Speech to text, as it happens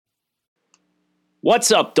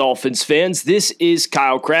What's up, Dolphins fans? This is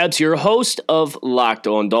Kyle Krabs, your host of Locked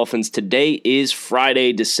On Dolphins. Today is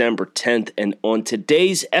Friday, December 10th, and on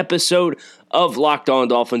today's episode of Locked On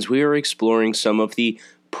Dolphins, we are exploring some of the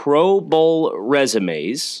Pro Bowl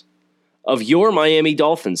resumes of your Miami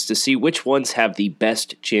Dolphins to see which ones have the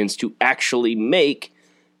best chance to actually make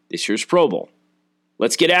this year's Pro Bowl.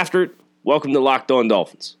 Let's get after it. Welcome to Locked On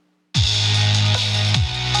Dolphins.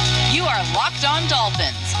 You are Locked On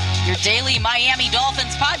Dolphins, your daily Miami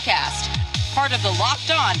Dolphins podcast, part of the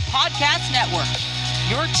Locked On Podcast Network,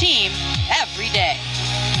 your team every day.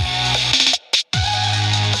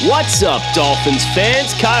 What's up, Dolphins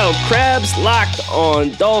fans? Kyle Krabs, Locked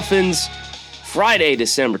On Dolphins, Friday,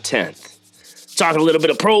 December 10th. Talking a little bit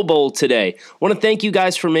of Pro Bowl today. I want to thank you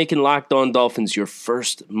guys for making Locked On Dolphins your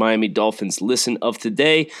first Miami Dolphins listen of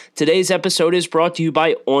today. Today's episode is brought to you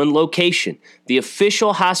by On Location, the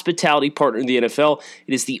official hospitality partner of the NFL.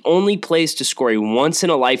 It is the only place to score a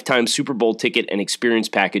once-in-a-lifetime Super Bowl ticket and experience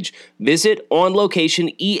package. Visit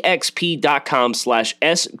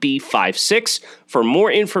onlocationexp.com/SB56 for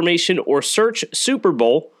more information or search Super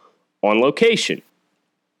Bowl On Location.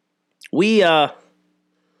 We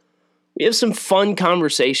have some fun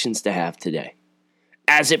conversations to have today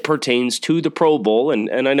as it pertains to the Pro Bowl.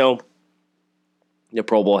 And I know the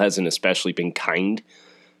Pro Bowl hasn't especially been kind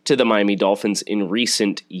to the Miami Dolphins in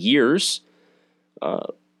recent years.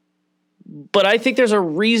 But I think there's a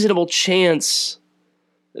reasonable chance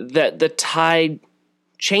that the tide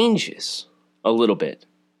changes a little bit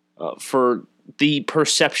for the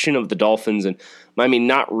perception of the Dolphins and Miami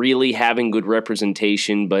not really having good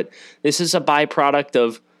representation. But this is a byproduct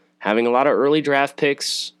of having a lot of early draft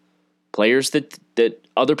picks, players that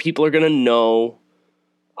other people are going to know.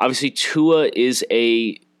 Obviously, Tua is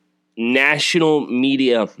a national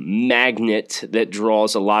media magnet that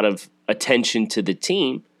draws a lot of attention to the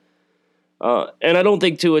team. And I don't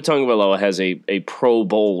think Tua Tagovailoa has a Pro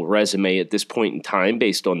Bowl resume at this point in time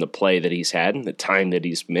based on the play that he's had and the time that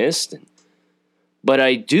he's missed. But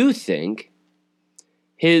I do think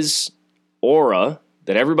his aura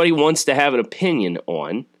that everybody wants to have an opinion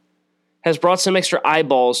on has brought some extra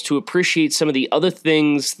eyeballs to appreciate some of the other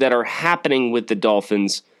things that are happening with the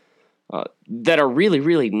Dolphins that are really,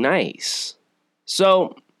 really nice.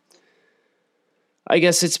 So I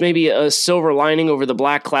guess it's maybe a silver lining over the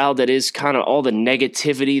black cloud that is kind of all the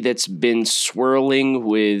negativity that's been swirling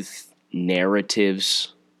with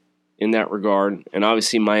narratives in that regard. And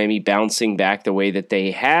obviously Miami bouncing back the way that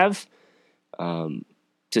they have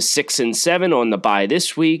to 6-7 on the bye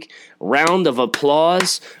this week. Round of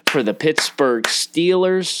applause for the Pittsburgh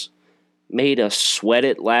Steelers. Made us sweat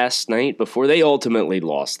it last night before they ultimately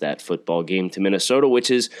lost that football game to Minnesota, which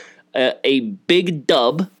is a big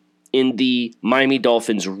dub in the Miami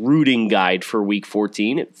Dolphins rooting guide for Week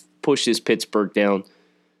 14. It pushes Pittsburgh down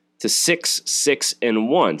to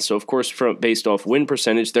 6-1. So, of course, based off win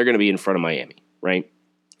percentage, they're going to be in front of Miami, right,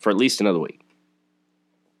 for at least another week.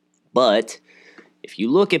 But if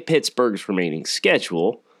you look at Pittsburgh's remaining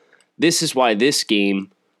schedule, this is why this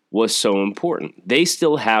game was so important. They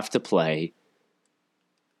still have to play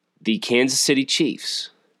the Kansas City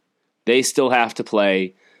Chiefs. They still have to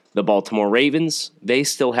play the Baltimore Ravens. They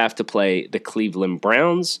still have to play the Cleveland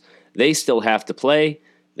Browns. They still have to play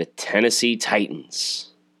the Tennessee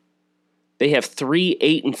Titans. They have 3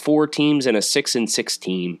 8-4 teams and a 6-6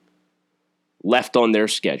 team left on their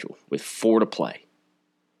schedule with 4 to play.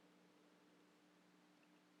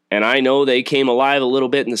 And I know they came alive a little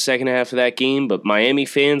bit in the second half of that game, but Miami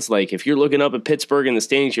fans, like, if you're looking up at Pittsburgh in the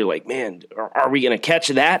standings, you're like, man, are we going to catch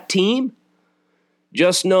that team?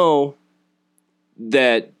 Just know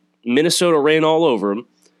that Minnesota ran all over them,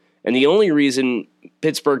 and the only reason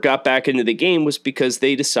Pittsburgh got back into the game was because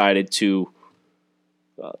they decided to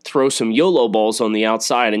throw some YOLO balls on the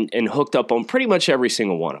outside and hooked up on pretty much every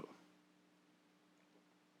single one of them.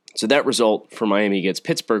 So that result for Miami against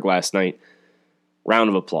Pittsburgh last night, round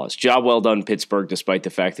of applause. Job well done, Pittsburgh, despite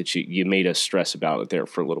the fact that you made us stress about it there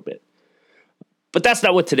for a little bit. But that's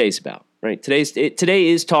not what today's about, right? Today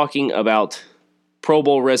is talking about Pro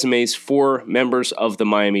Bowl resumes for members of the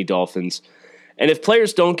Miami Dolphins. And if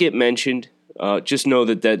players don't get mentioned, just know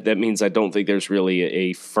that means I don't think there's really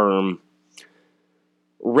a firm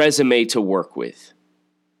resume to work with,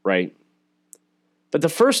 right? But the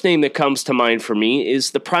first name that comes to mind for me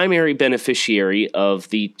is the primary beneficiary of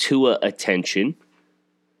the Tua attention,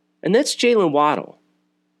 and that's Jalen Waddle.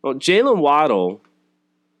 Well, Jalen Waddle,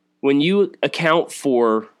 when you account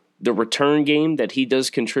for the return game that he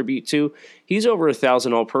does contribute to, he's over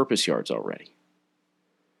 1,000 all-purpose yards already.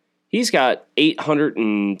 He's got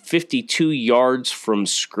 852 yards from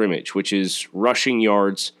scrimmage, which is rushing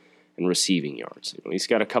yards and receiving yards. He's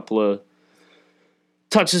got a couple of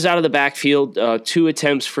touches out of the backfield, 2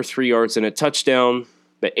 attempts for 3 yards and a touchdown,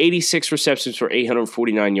 but 86 receptions for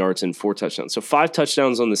 849 yards and 4 touchdowns. So 5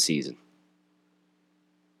 touchdowns on the season.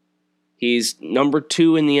 He's number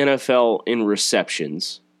 2 in the NFL in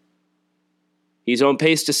receptions. He's on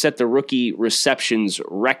pace to set the rookie receptions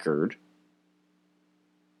record.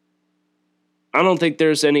 I don't think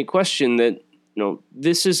there's any question that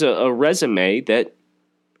this is a resume that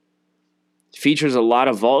features a lot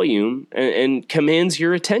of volume and commands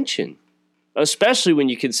your attention, especially when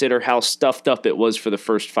you consider how stuffed up it was for the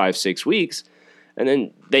first 5-6 weeks. And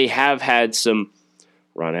then they have had some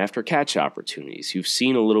run after catch opportunities. You've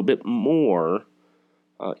seen a little bit more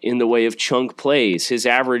in the way of chunk plays. His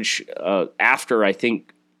average after I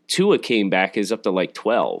think Tua came back is up to like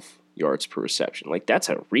 12 yards per reception. Like, that's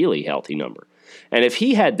a really healthy number. And if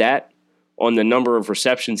he had that on the number of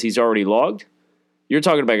receptions he's already logged, you're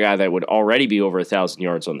talking about a guy that would already be over 1,000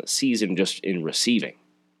 yards on the season just in receiving.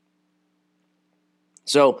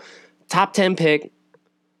 So, top 10 pick,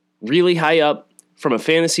 really high up. From a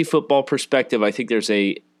fantasy football perspective, I think there's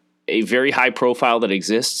a very high profile that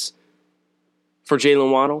exists for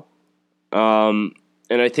Jalen Waddle. And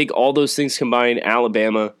I think all those things combined,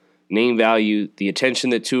 Alabama, name value, the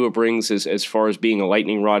attention that Tua brings as far as being a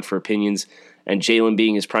lightning rod for opinions, and Jalen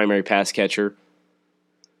being his primary pass catcher,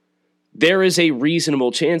 there is a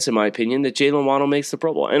reasonable chance, in my opinion, that Jalen Waddle makes the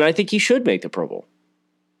Pro Bowl. And I think he should make the Pro Bowl.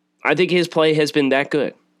 I think his play has been that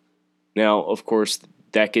good. Now, of course,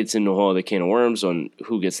 that gets into a whole other can of worms on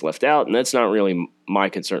who gets left out, and that's not really my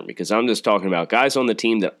concern because I'm just talking about guys on the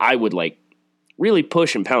team that I would really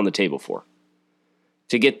push and pound the table for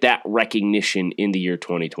to get that recognition in the year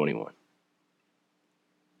 2021.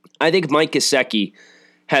 I think Mike Gesicki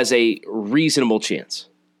has a reasonable chance.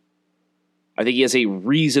 I think he has a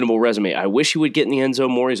reasonable resume. I wish he would get in the end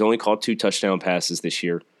zone more. He's only caught 2 touchdown passes this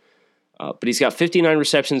year. But he's got 59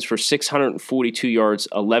 receptions for 642 yards,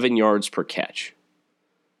 11 yards per catch.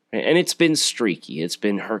 And it's been streaky. It's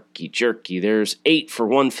been herky-jerky. There's 8 for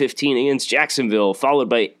 115 against Jacksonville, followed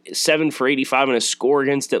by 7 for 85 and a score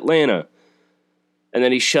against Atlanta. And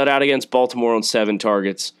then he shut out against Baltimore on 7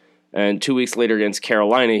 targets. And 2 weeks later against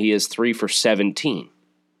Carolina, he has 3 for 17.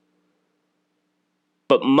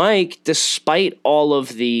 But Mike, despite all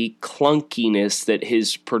of the clunkiness that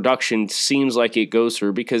his production seems like it goes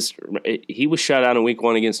through, because he was shut out in week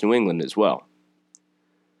 1 against New England as well.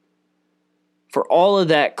 For all of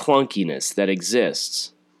that clunkiness that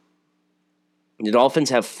exists, the Dolphins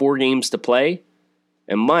have 4 games to play,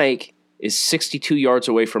 and Mike is 62 yards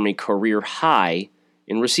away from a career high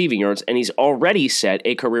in receiving yards, and he's already set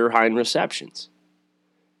a career high in receptions.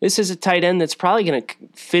 This is a tight end that's probably going to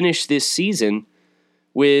finish this season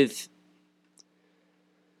with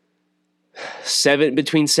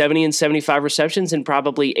between 70 and 75 receptions and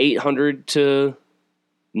probably 800 to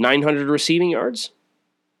 900 receiving yards.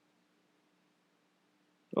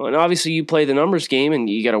 Well, and obviously you play the numbers game and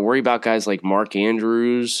you got to worry about guys like Mark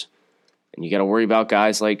Andrews and you got to worry about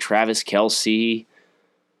guys like Travis Kelce.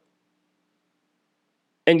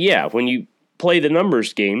 And yeah, when you play the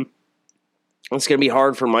numbers game, it's going to be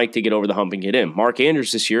hard for Mike to get over the hump and get in. Mark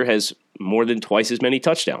Andrews this year has more than twice as many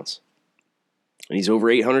touchdowns. And he's over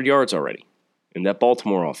 800 yards already in that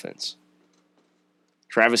Baltimore offense.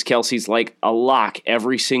 Travis Kelce's like a lock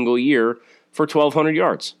every single year for 1,200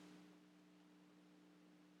 yards.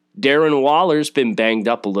 Darren Waller's been banged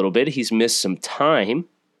up a little bit. He's missed some time.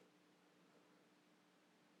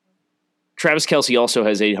 Travis Kelce also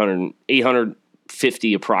has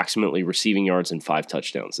 850 approximately receiving yards and 5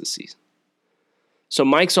 touchdowns this season. So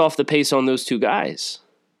Mike's off the pace on those 2 guys.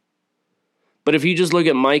 But if you just look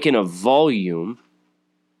at Mike in a volume,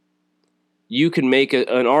 you can make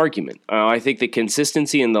an argument. I think the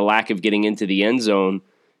consistency and the lack of getting into the end zone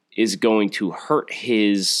is going to hurt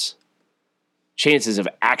his chances of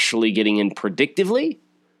actually getting in predictively.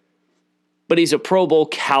 But he's a Pro Bowl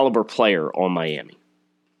caliber player on Miami.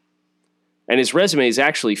 And his resume is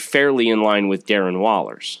actually fairly in line with Darren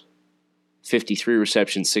Waller's. 53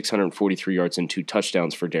 receptions, 643 yards, and 2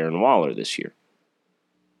 touchdowns for Darren Waller this year.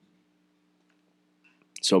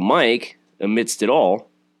 So Mike, amidst it all,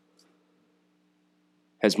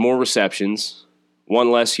 has more receptions,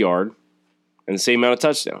 1 less yard, and the same amount of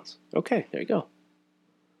touchdowns. Okay, there you go.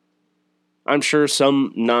 I'm sure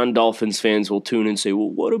some non-Dolphins fans will tune in and say, well,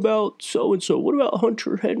 what about so-and-so? What about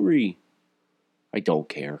Hunter Henry? I don't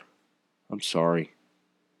care. I'm sorry.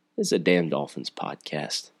 This is a damn Dolphins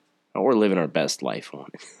podcast. We're living our best life on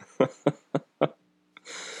it.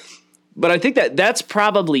 But I think that's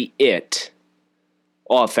probably it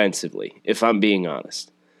offensively, if I'm being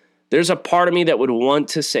honest. There's a part of me that would want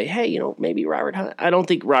to say, hey, maybe Robert Hunt. I don't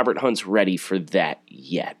think Robert Hunt's ready for that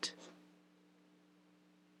yet.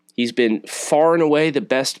 He's been far and away the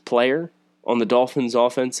best player on the Dolphins'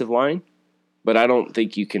 offensive line, but I don't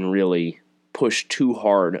think you can really push too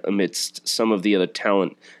hard amidst some of the other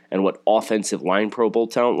talent and what offensive line Pro Bowl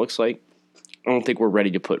talent looks like. I don't think we're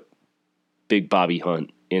ready to put Big Bobby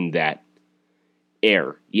Hunt in that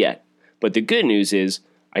air yet. But the good news is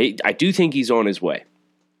I do think he's on his way.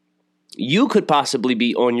 You could possibly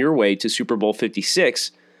be on your way to Super Bowl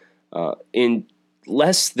 56 in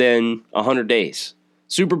less than 100 days.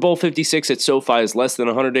 Super Bowl 56 at SoFi is less than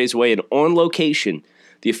 100 days away, and On Location,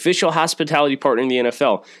 the official hospitality partner in the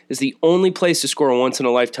NFL, is the only place to score a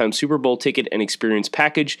once-in-a-lifetime Super Bowl ticket and experience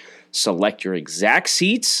package. Select your exact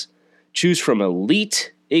seats. Choose from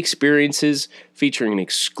elite experiences featuring an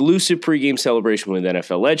exclusive pregame celebration with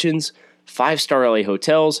NFL legends, 5-star LA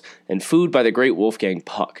hotels, and food by the great Wolfgang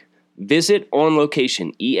Puck. Visit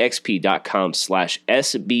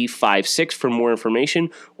onlocationexp.com/SB56 for more information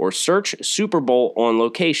or search Super Bowl On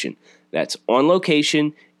Location. That's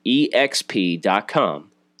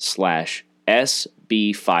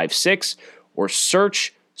onlocationexp.com/SB56 or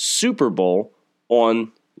search Super Bowl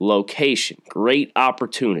On Location. Great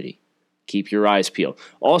opportunity. Keep your eyes peeled.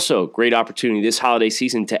 Also, great opportunity this holiday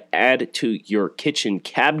season to add to your kitchen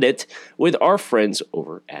cabinet with our friends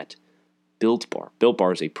over at Built Bar. Built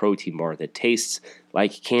Bar is a protein bar that tastes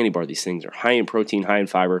like a candy bar. These things are high in protein, high in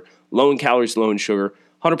fiber, low in calories, low in sugar,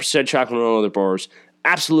 100% chocolate on other bars.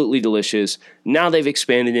 Absolutely delicious. Now they've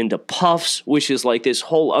expanded into puffs, which is like this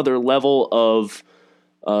whole other level of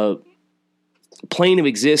plane of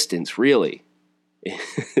existence, really,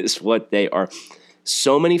 is what they are.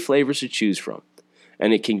 So many flavors to choose from.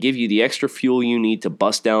 And it can give you the extra fuel you need to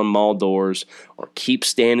bust down mall doors or keep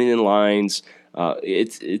standing in lines.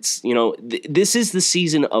 This is the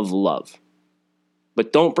season of love.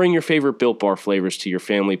 But don't bring your favorite Built Bar flavors to your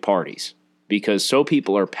family parties, because so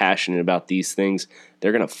people are passionate about these things,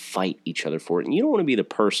 they're going to fight each other for it. And you don't want to be the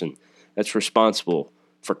person that's responsible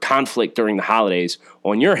for conflict during the holidays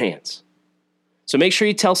on your hands. So make sure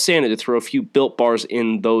you tell Santa to throw a few Built Bars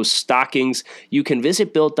in those stockings. You can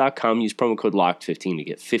visit Built.com, use promo code LOCKED15 to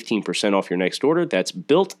get 15% off your next order. That's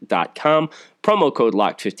Built.com, promo code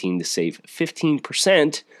LOCKED15 to save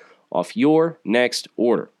 15% off your next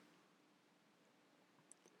order.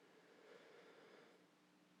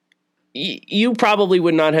 You probably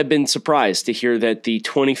would not have been surprised to hear that the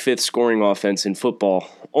 25th scoring offense in football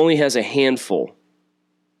only has a handful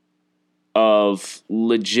of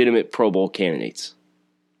legitimate Pro Bowl candidates.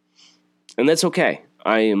 And that's okay.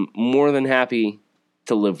 I am more than happy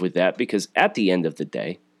to live with that, because at the end of the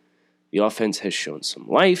day, the offense has shown some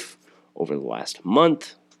life over the last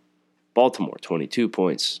month. Baltimore, 22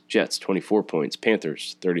 points. Jets, 24 points.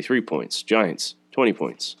 Panthers, 33 points. Giants, 20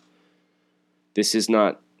 points. This is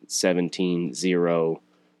not 17-0,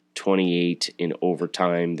 28 in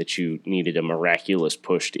overtime that you needed a miraculous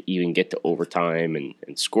push to even get to overtime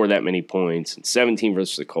and score that many points, and 17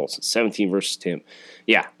 versus the Colts and 17 versus Tim.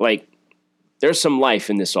 Yeah, there's some life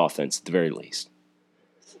in this offense at the very least.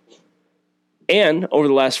 And over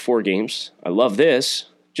the last 4 games, I love this,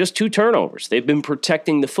 just 2 turnovers. They've been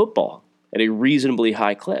protecting the football at a reasonably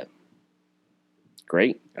high clip.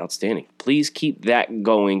 Great, outstanding. Please keep that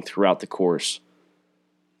going throughout the course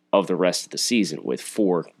of the rest of the season with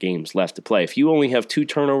 4 games left to play. If you only have 2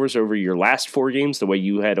 turnovers over your last 4 games, the way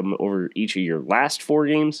you had them over each of your last 4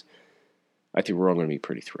 games, I think we're all going to be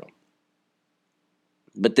pretty thrilled.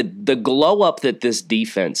 But the glow up that this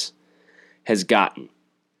defense has gotten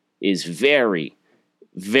is very,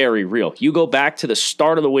 very real. You go back to the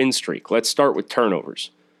start of the win streak. Let's start with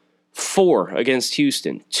turnovers. 4 against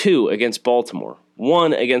Houston, 2 against Baltimore,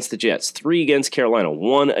 1 against the Jets, 3 against Carolina,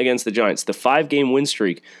 1 against the Giants. The 5-game win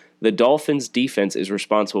streak, the Dolphins' defense is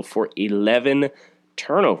responsible for 11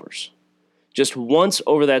 turnovers. Just once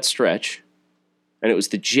over that stretch, and it was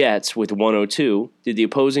the Jets with 102, did the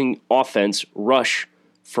opposing offense rush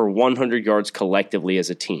for 100 yards collectively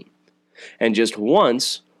as a team. And just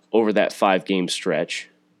once over that 5-game stretch,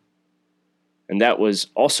 and that was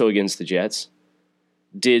also against the Jets,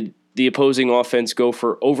 did the opposing offense go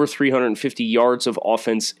for over 350 yards of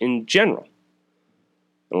offense in general.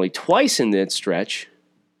 Only twice in that stretch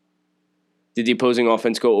did the opposing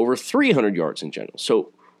offense go over 300 yards in general.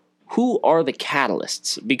 So who are the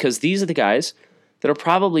catalysts? Because these are the guys that are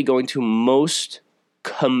probably going to most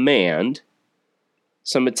command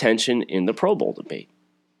some attention in the Pro Bowl debate.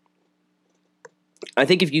 I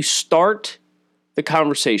think if you start the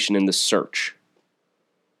conversation in the search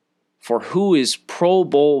for who is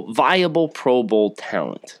viable Pro Bowl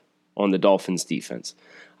talent on the Dolphins defense,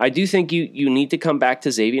 I do think you need to come back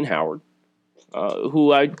to Xavier Howard,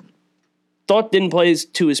 who I thought didn't play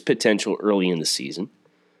to his potential early in the season.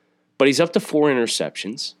 But he's up to 4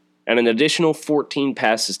 interceptions and an additional 14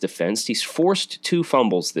 passes defensed. He's forced 2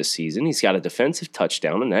 fumbles this season. He's got a defensive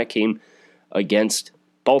touchdown, and that came against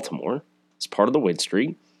Baltimore as part of the win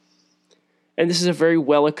streak. And this is a very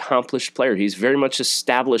well-accomplished player. He's very much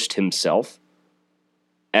established himself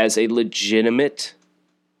as a legitimate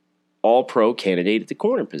all-pro candidate at the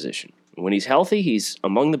corner position. When he's healthy, he's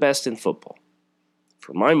among the best in football.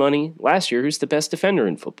 For my money, last year, who's the best defender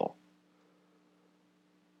in football?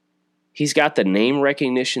 He's got the name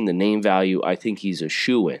recognition, the name value. I think he's a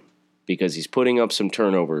shoo-in because he's putting up some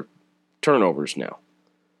turnovers now.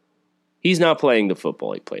 He's not playing the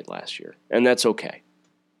football he played last year, and that's okay.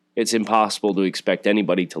 It's impossible to expect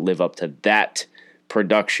anybody to live up to that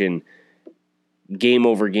production game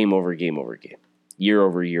over game over game over game, year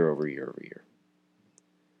over year over year over year.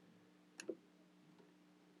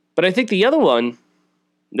 But I think the other one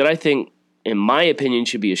that I think, in my opinion,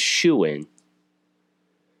 should be a shoo-in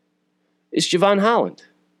is Javon Holland.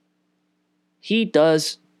 He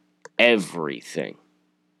does everything.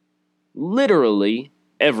 Literally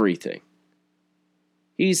everything.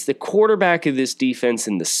 He's the quarterback of this defense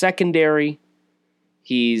in the secondary.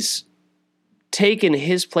 He's taken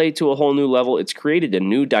his play to a whole new level. It's created a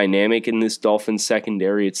new dynamic in this Dolphins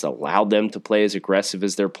secondary. It's allowed them to play as aggressive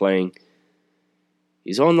as they're playing.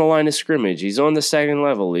 He's on the line of scrimmage. He's on the second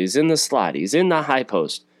level. He's in the slot. He's in the high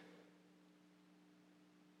post.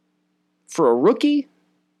 For a rookie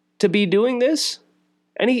to be doing this,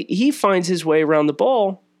 and he finds his way around the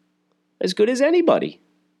ball as good as anybody.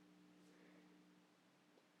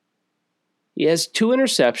 He has 2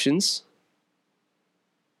 interceptions.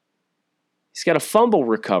 He's got a fumble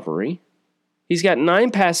recovery. He's got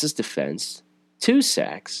 9 passes defensed, 2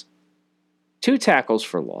 sacks, 2 tackles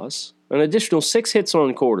for loss, an additional 6 hits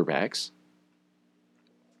on quarterbacks.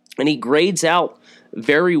 And he grades out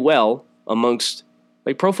very well amongst,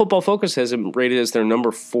 like Pro Football Focus has him rated as their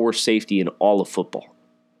number 4 safety in all of football.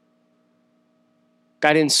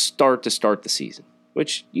 Guy didn't start the season,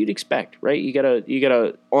 which you'd expect, right? You gotta.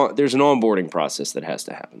 There's an onboarding process that has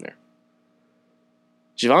to happen there.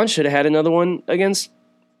 Javon should have had another one against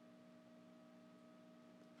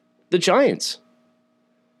the Giants,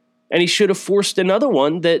 and he should have forced another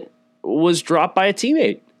one that was dropped by a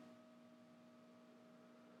teammate.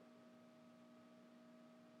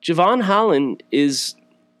 Javon Holland is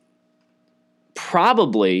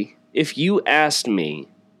probably, if you asked me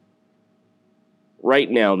right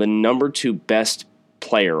now, the number 2 best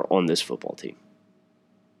player on this football team.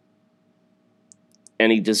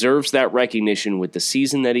 And he deserves that recognition with the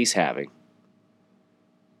season that he's having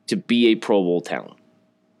to be a Pro Bowl talent.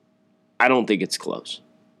 I don't think it's close.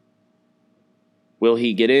 Will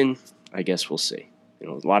he get in? I guess we'll see.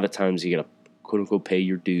 A lot of times you got to, quote-unquote, pay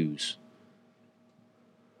your dues.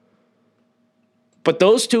 But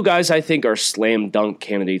those 2 guys, I think, are slam dunk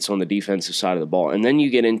candidates on the defensive side of the ball. And then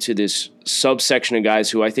you get into this subsection of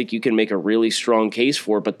guys who I think you can make a really strong case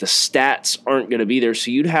for, but the stats aren't going to be there.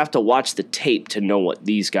 So you'd have to watch the tape to know what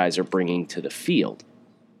these guys are bringing to the field.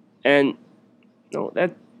 And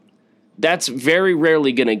that's very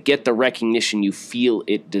rarely going to get the recognition you feel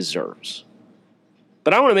it deserves.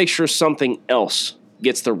 But I want to make sure something else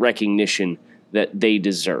gets the recognition that they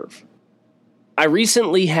deserve. I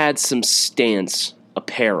recently had some Stance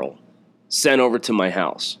apparel sent over to my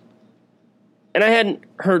house. And I hadn't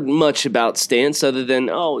heard much about Stance other than,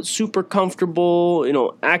 it's super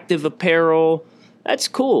comfortable, active apparel. That's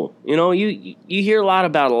cool. You hear a lot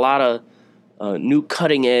about a lot of new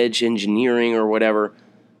cutting edge engineering or whatever.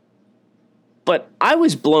 But I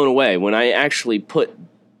was blown away when I actually put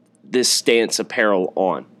this Stance apparel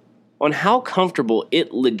on how comfortable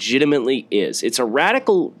it legitimately is. It's a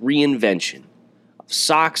radical reinvention.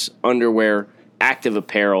 Socks, underwear, active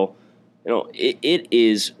apparel. It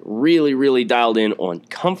is really, really dialed in on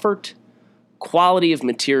comfort, quality of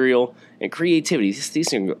material, and creativity. These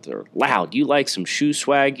things are loud. You like some shoe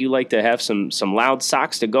swag. You like to have some loud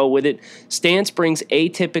socks to go with it. Stance brings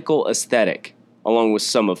atypical aesthetic along with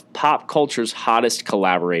some of pop culture's hottest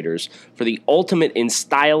collaborators for the ultimate in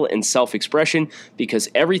style and self-expression, because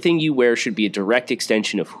everything you wear should be a direct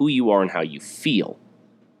extension of who you are and how you feel.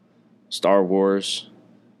 Star Wars,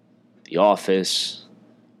 The Office,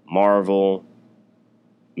 Marvel,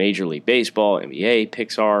 Major League Baseball, NBA,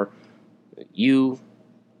 Pixar, you,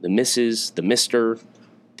 the missus, the mister,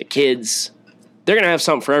 the kids. They're going to have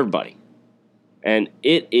something for everybody. And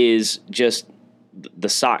it is just the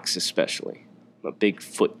socks especially. I'm a big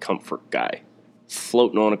foot comfort guy,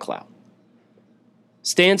 floating on a cloud.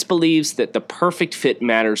 Stance believes that the perfect fit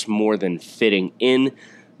matters more than fitting in.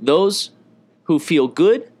 Those who feel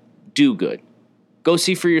good, do good. Go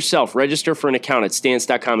see for yourself. Register for an account at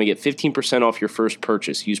stance.com and get 15% off your first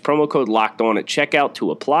purchase. Use promo code LOCKEDON at checkout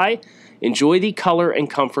to apply. Enjoy the color and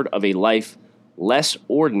comfort of a life less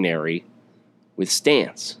ordinary with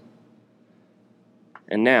Stance.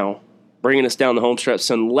 And now, bringing us down the home stretch,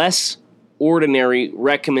 some less ordinary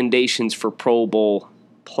recommendations for Pro Bowl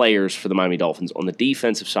players for the Miami Dolphins on the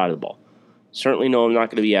defensive side of the ball. Certainly no, I'm not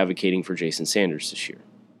going to be advocating for Jason Sanders this year.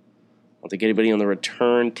 I don't think anybody on the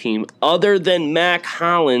return team other than Mac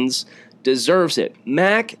Hollins deserves it.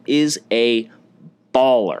 Mac is a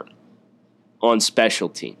baller on special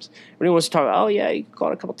teams. Everybody wants to talk about, oh yeah, he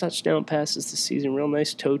caught a couple touchdown passes this season, real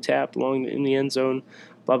nice toe tap in the end zone,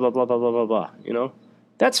 blah, blah, blah, blah, blah, blah, blah. You know,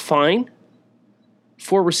 that's fine.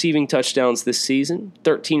 4 receiving touchdowns this season,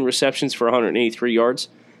 13 receptions for 183 yards.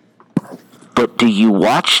 But do you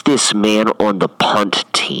watch this man on the punt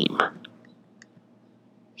team?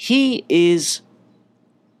 He is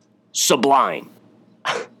sublime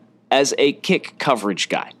as a kick coverage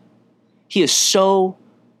guy. He is so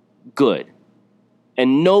good.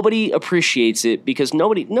 And nobody appreciates it because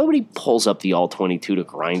nobody pulls up the All-22 to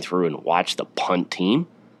grind through and watch the punt team,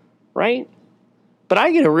 right? But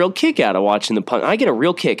I get a real kick out of watching the punt. I get a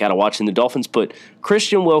real kick out of watching the Dolphins put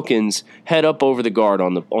Christian Wilkins head up over the guard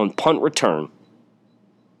on punt return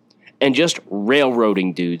and just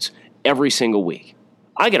railroading dudes every single week.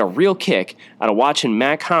 I get a real kick out of watching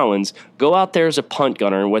Mac Hollins go out there as a punt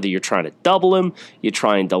gunner, and whether you're trying to double him, you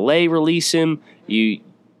try and delay release him,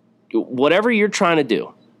 whatever you're trying to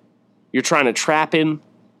do, you're trying to trap him,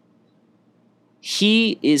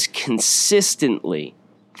 he is consistently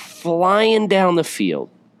flying down the field,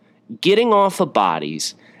 getting off of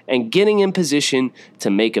bodies, and getting in position to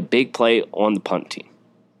make a big play on the punt team.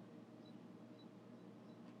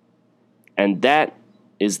 And that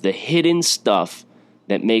is the hidden stuff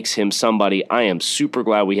that makes him somebody I am super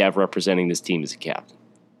glad we have representing this team as a captain.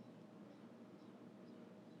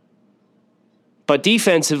 But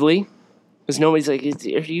defensively, because nobody's like,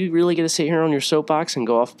 are you really going to sit here on your soapbox and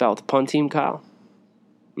go off about the punt team, Kyle?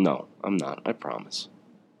 No, I'm not. I promise.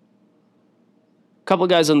 A couple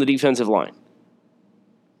guys on the defensive line.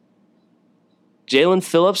 Jalen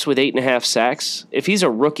Phillips with 8.5 sacks. If he's a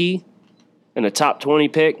rookie and a top 20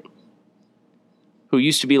 pick who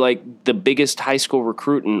used to be like the biggest high school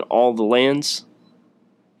recruit in all the lands,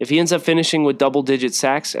 if he ends up finishing with double-digit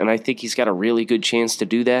sacks, and I think he's got a really good chance to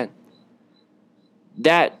do that,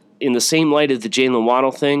 that, in the same light as the Jalen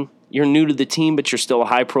Waddle thing, you're new to the team, but you're still a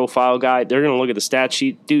high-profile guy. They're going to look at the stat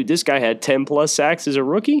sheet. Dude, this guy had 10-plus sacks as a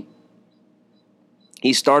rookie.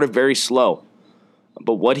 He started very slow.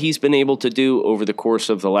 But what he's been able to do over the course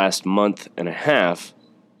of the last month and a half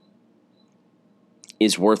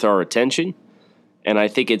is worth our attention. And I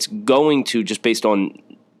think it's going to, just based on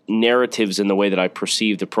narratives and the way that I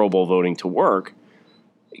perceive the Pro Bowl voting to work,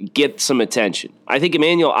 get some attention. I think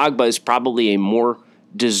Emmanuel Ogbah is probably a more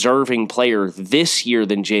deserving player this year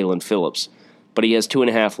than Jalen Phillips, but he has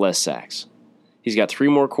 2.5 less sacks. He's got 3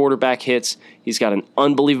 more quarterback hits. He's got an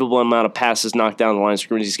unbelievable amount of passes knocked down the line of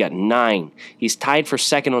scrimmage. He's got 9. He's tied for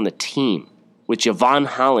second on the team with Javon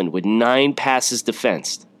Holland with 9 passes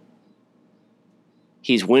defensed.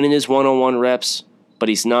 He's winning his one-on-one reps, but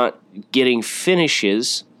he's not getting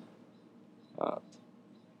finishes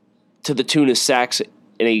to the tune of sacks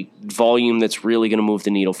in a volume that's really going to move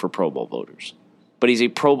the needle for Pro Bowl voters. But he's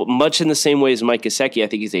much in the same way as Mike Gesicki, I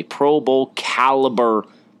think he's a Pro Bowl caliber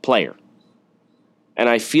player. And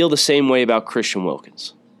I feel the same way about Christian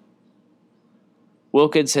Wilkins.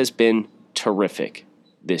 Wilkins has been terrific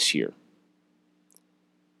this year.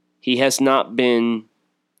 He has not been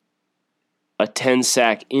a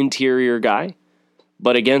 10-sack interior guy,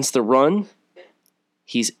 but against the run,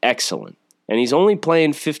 he's excellent. And he's only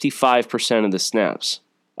playing 55% of the snaps,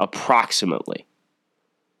 approximately.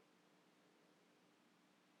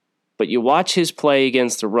 But you watch his play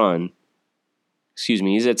against the run,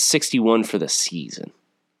 he's at 61 for the season.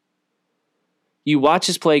 You watch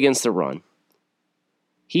his play against the run.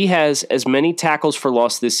 He has as many tackles for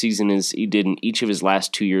loss this season as he did in each of his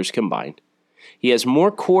last 2 years combined. He has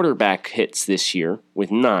more quarterback hits this year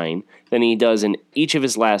with 9 than he does in each of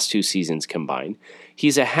his last 2 seasons combined.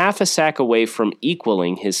 He's a half a sack away from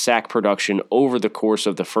equaling his sack production over the course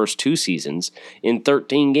of the first 2 seasons in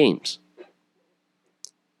 13 games.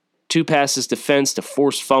 2 passes defensed, a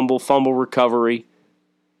forced fumble recovery.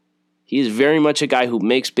 He is very much a guy who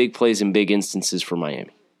makes big plays in big instances for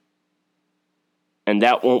Miami. And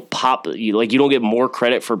that won't pop. You don't get more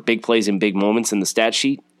credit for big plays in big moments in the stat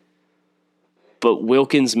sheet. but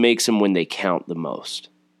Wilkins makes them when they count the most.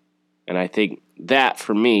 And I think that,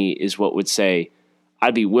 for me, is what would say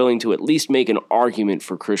I'd be willing to at least make an argument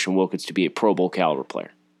for Christian Wilkins to be a Pro Bowl caliber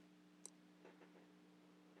player.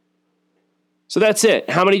 So that's it.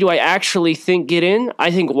 How many do I actually think get in? I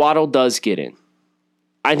think Waddle does get in.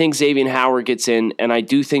 I think Xavier Howard gets in, and I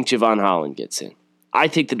do think Javon Holland gets in. I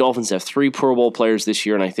think the Dolphins have 3 Pro Bowl players this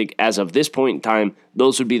year, and I think as of this point in time,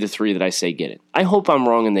 those would be the 3 that I say get in. I hope I'm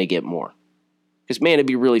wrong and they get more. Because, man, it'd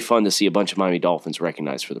be really fun to see a bunch of Miami Dolphins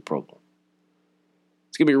recognized for the Pro Bowl.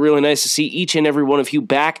 It's going to be really nice to see each and every one of you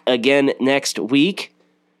back again next week.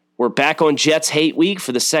 We're back on Jets Hate Week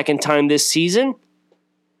for the second time this season.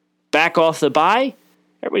 Back off the bye.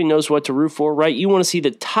 Everybody knows what to root for, right? You want to see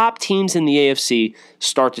the top teams in the AFC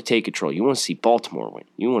start to take control. You want to see Baltimore win.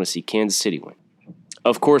 You want to see Kansas City win.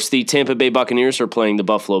 Of course, the Tampa Bay Buccaneers are playing the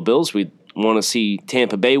Buffalo Bills. We want to see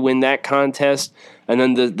Tampa Bay win that contest. And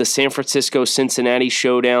then the San Francisco-Cincinnati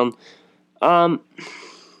showdown. I'm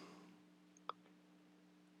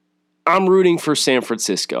rooting for San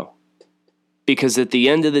Francisco because at the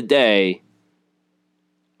end of the day,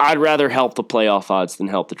 I'd rather help the playoff odds than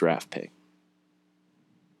help the draft pick.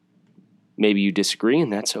 Maybe you disagree,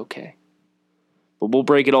 and that's okay. But we'll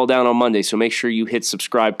break it all down on Monday, so make sure you hit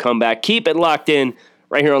subscribe, come back, keep it locked in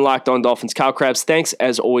right here on Locked On Dolphins. Kyle Krabs, thanks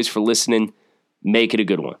as always for listening. Make it a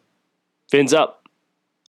good one. Fins up.